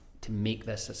on to make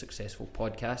this a successful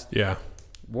podcast? Yeah.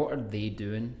 What are they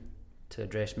doing to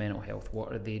address mental health?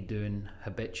 What are they doing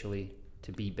habitually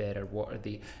to be better?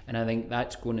 And I think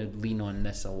that's going to lean on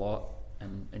this a lot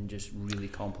and just really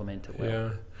complement it well. Yeah.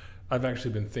 I've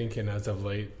actually been thinking as of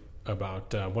late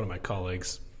about one of my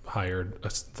colleagues hired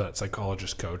that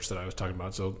psychologist coach that I was talking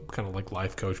about. So kind of like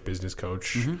life coach, business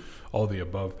coach, all the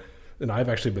above. And I've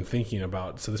actually been thinking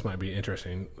about, so this might be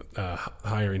interesting,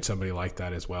 hiring somebody like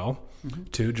that as well,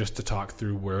 too, just to talk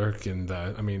through work. And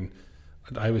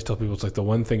I always tell people, it's like the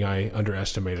one thing I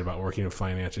underestimated about working in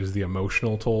finance is the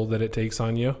emotional toll that it takes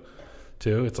on you,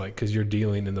 too. It's like, because you're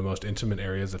dealing in the most intimate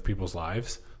areas of people's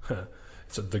lives.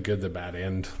 So the good, the bad,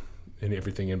 and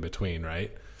everything in between,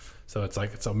 right? So it's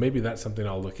like, so maybe that's something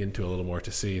I'll look into a little more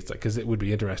to see. It's like, because it would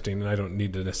be interesting, and I don't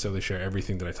need to necessarily share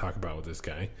everything that I talk about with this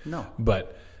guy. No.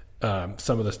 But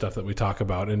some of the stuff that we talk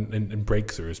about and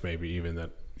breakthroughs, maybe even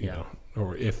that, you know,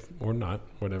 or if or not,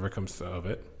 whatever comes of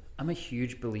it. I'm a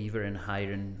huge believer in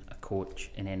hiring a coach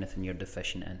in anything you're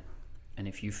deficient in. And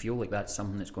if you feel like that's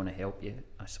something that's going to help you,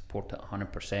 I support it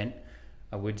 100%.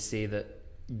 I would say that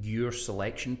your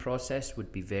selection process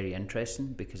would be very interesting,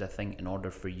 because I think in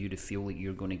order for you to feel like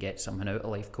you're going to get something out of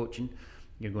life coaching,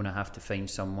 you're going to have to find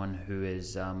someone who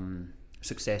is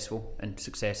successful, and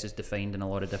success is defined in a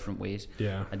lot of different ways.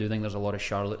 Yeah. I do think there's a lot of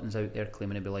charlatans out there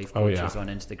claiming to be life coaches on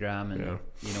Instagram, and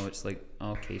it's like,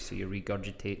 okay, so you're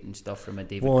regurgitating stuff from a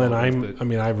David Goggins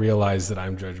book. I realize that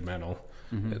I'm judgmental.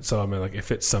 So like,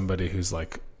 if it's somebody who's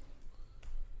like,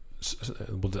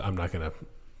 I'm not going to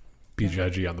be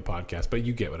judgy on the podcast, but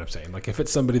you get what I'm saying. Like, if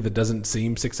it's somebody that doesn't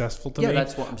seem successful to me,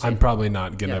 that's what I'm saying. I'm probably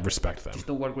not going to respect them. Just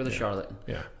don't work with a charlatan.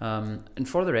 Yeah. And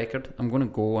for the record, I'm going to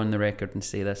go on the record and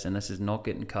say this, and this is not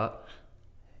getting cut.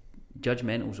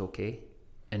 Judgmental's okay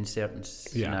in certain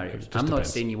scenarios. I'm not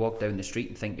saying you walk down the street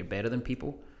and think you're better than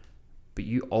people, but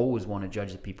you always want to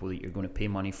judge the people that you're going to pay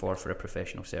money for a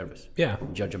professional service. Yeah.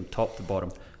 Judge them top to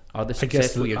bottom. Are they I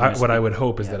guess successful? what I would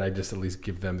hope is that I just at least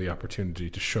give them the opportunity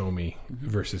to show me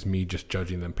versus me just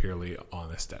judging them purely on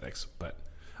aesthetics. But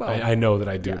I know that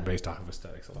I do it based off of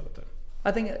aesthetics a lot of the time.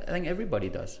 I think everybody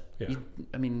does. Yeah.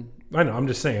 I know. I'm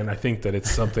just saying. I think that it's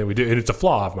something we do, and it's a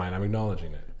flaw of mine. I'm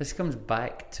acknowledging it. This comes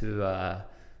back to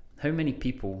how many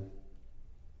people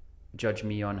judge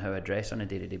me on how I dress on a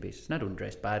day-to-day basis. And I don't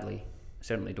dress badly. I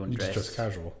certainly don't dress. Just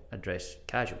casual. I dress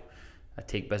casual. I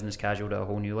take business casual to a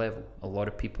whole new level. A lot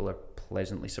of people are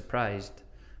pleasantly surprised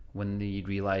when they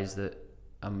realise that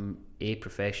I'm A,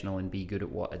 professional, and B, good at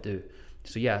what I do.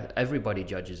 So yeah, everybody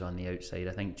judges on the outside.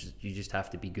 I think you just have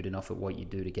to be good enough at what you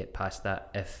do to get past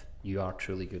that if you are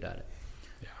truly good at it.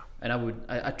 Yeah. And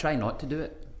I try not to do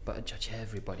it, but I judge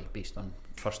everybody based on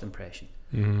first impression.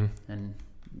 And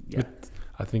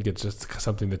I think it's just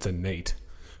something that's innate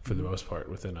for the most part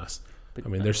within us. But,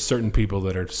 there's certain people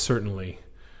that are certainly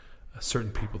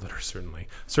certain people that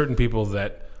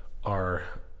are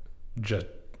just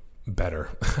better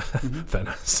than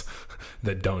us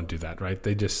that don't do that, right?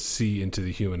 They just see into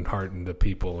the human heart and the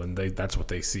people, and that's what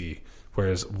they see,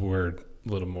 whereas we're a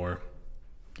little more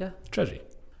judgy.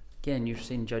 Again, you're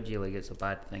saying judgy like it's a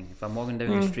bad thing. If I'm walking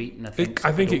down the street and I think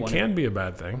it can be a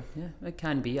bad thing. Yeah, it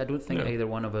can be. I don't think either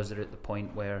one of us are at the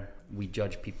point where we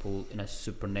judge people in a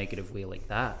super negative way like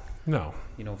that. No.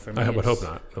 For me, I would hope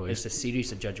not, at It's least. a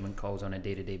series of judgment calls on a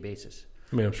day-to-day basis.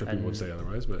 I'm sure people would say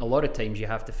otherwise, but a lot of times you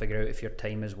have to figure out if your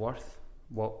time is worth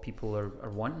what people are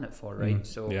wanting it for, right?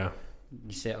 So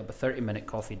you set up a 30-minute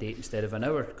coffee date instead of an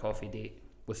hour coffee date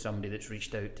with somebody that's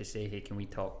reached out to say, hey, can we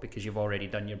talk? Because you've already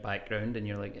done your background and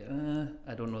you're like,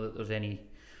 I don't know that there's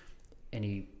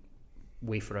any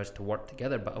way for us to work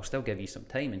together, but I'll still give you some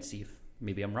time and see if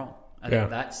maybe I'm wrong. I think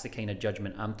that's the kind of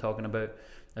judgment I'm talking about,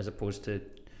 as opposed to,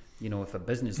 if a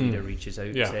business leader reaches out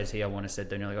and says, hey, I want to sit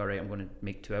down, you're like, all right, I'm going to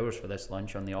make 2 hours for this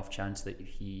lunch on the off chance that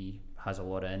he has a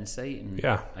lot of insight and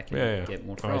I can get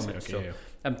more from it.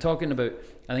 I'm talking about,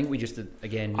 I think we just,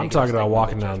 again... I'm talking about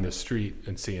walking down the street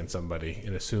and seeing somebody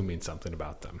and assuming something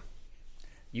about them.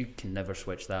 You can never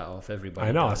switch that off. Everybody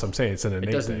I know, does. That's what I'm saying. It's an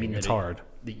innate thing. It's hard.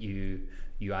 That you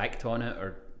act on it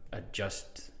or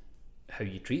adjust how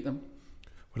you treat them.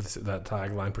 What is it, that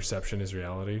tagline, perception is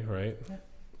reality, right?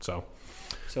 So,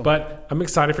 but I'm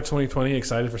excited for 2020.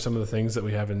 Excited for some of the things that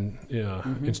we have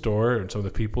in store, and some of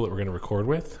the people that we're going to record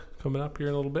with coming up here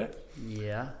in a little bit.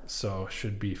 Yeah. So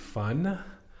should be fun.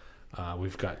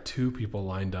 We've got 2 people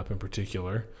lined up in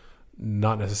particular.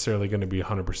 Not necessarily going to be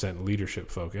 100%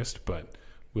 leadership focused, but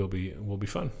will be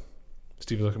fun.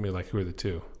 Steven, look at me like, who are the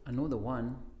 2? I know the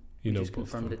one. You know, just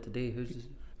confirmed it today. Who's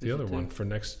the other one for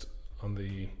next on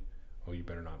the? Oh, you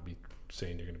better not be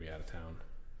saying you're going to be out of town.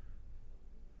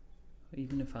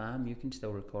 Even if I am, you can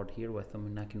still record here with them,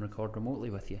 and I can record remotely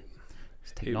with you.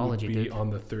 It's technology, dude. It would be on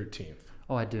the 13th.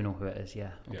 Oh, I do know who it is. Yeah.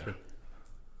 Okay. Yeah.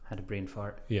 Had a brain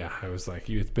fart. Yeah, I was like,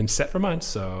 it's been set for months,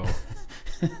 so.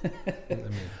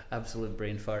 Absolute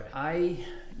brain fart. I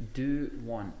do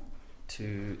want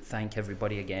to thank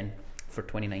everybody again for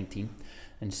 2019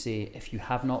 and say, if you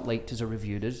have not liked us or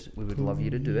reviewed us, we would love you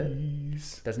to do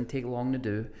it. Doesn't take long to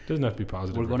do. Doesn't have to be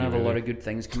positive. We're going to have a lot of good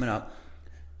things coming up.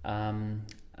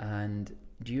 And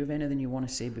do you have anything you want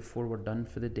to say before we're done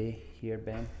for the day here,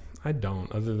 Ben? I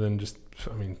don't, other than just,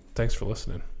 thanks for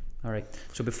listening. All right.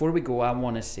 So before we go, I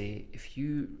want to say, if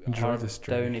you Enjoy are this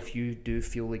journey. down, if you do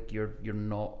feel like you're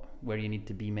not where you need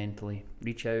to be mentally,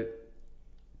 reach out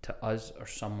to us or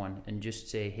someone and just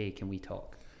say, hey, can we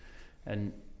talk?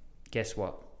 And guess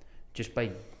what? Just by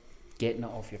getting it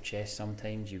off your chest,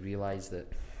 sometimes you realize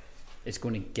that it's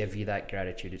going to give you that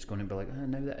gratitude. It's going to be like,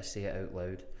 now that I say it out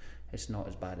loud, it's not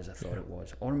as bad as I thought it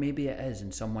was. Or maybe it is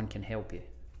and someone can help you.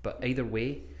 But either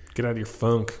way, get out of your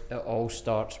funk. It all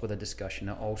starts with a discussion.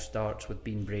 It all starts with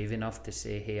being brave enough to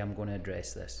say, hey, I'm going to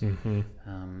address this. Mm-hmm.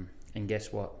 And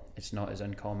guess what? It's not as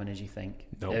uncommon as you think.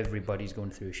 Nope. Everybody's going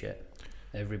through shit.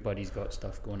 Everybody's got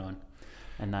stuff going on.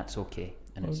 And that's okay.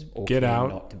 And it's okay Get out,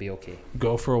 not to be okay.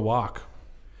 Go for a walk.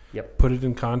 Yep. Put it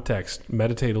in context.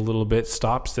 Meditate a little bit.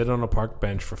 Stop, sit on a park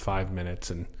bench for 5 minutes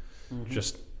and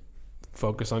just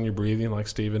focus on your breathing like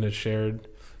Steven has shared.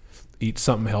 Eat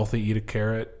something healthy. Eat a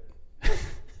carrot.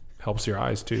 Helps your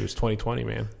eyes too. It's 2020,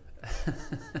 man.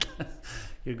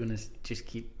 You're going to just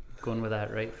keep going with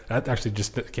that, right? That actually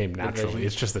just came naturally.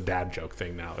 It's just a dad joke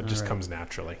thing now. It just comes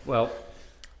naturally. Well,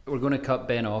 we're going to cut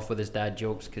Ben off with his dad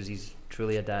jokes because he's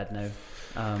truly a dad now.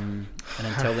 And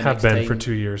until the next time, have been for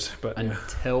 2 years, but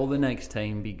until the next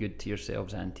time, be good to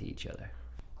yourselves and to each other.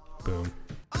 Boom.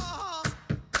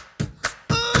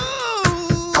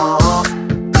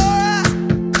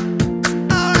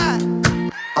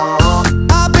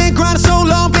 I've been grinding so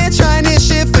long, been trying this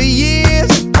shit for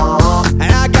years. And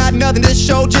I got nothing to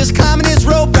show, just climbing this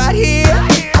rope right here.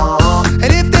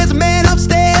 And if there's a man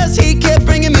upstairs, he kept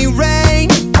bringing me rain.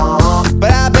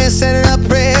 But I've been sending up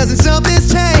prayers and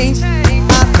something's changed.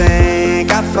 I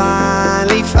think I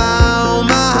finally found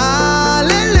my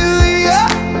hallelujah.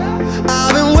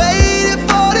 I've been waiting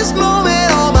for this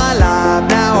moment all my life.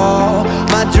 Now all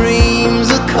my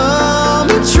dreams are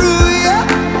coming true, yeah.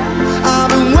 I've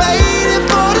been waiting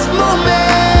for this moment.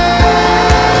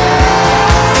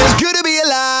 It's good to be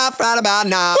alive right about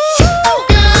now.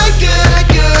 Good, good.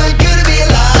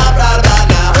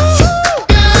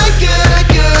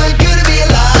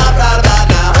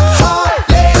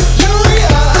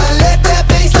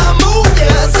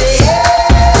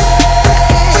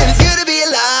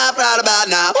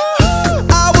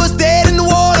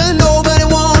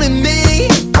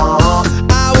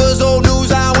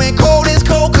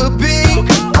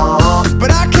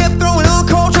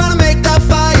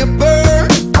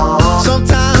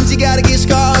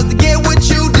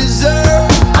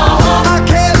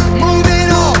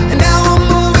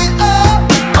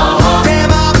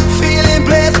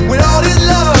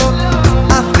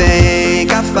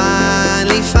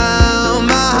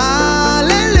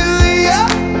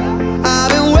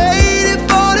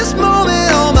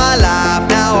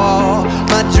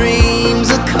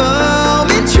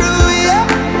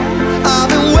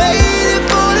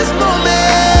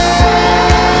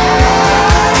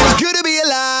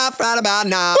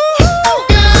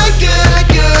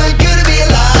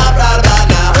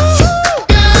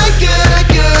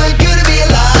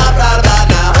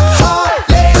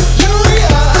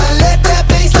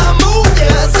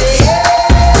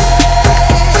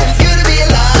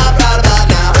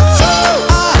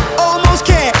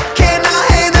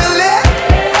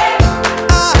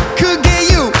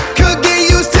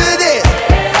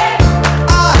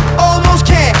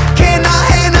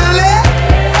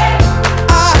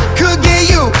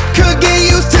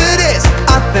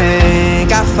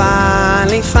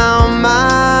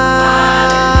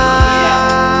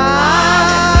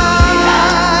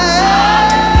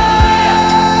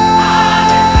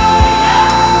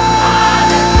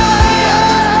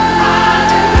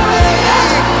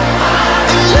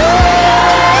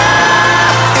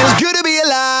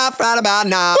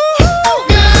 nah, nah.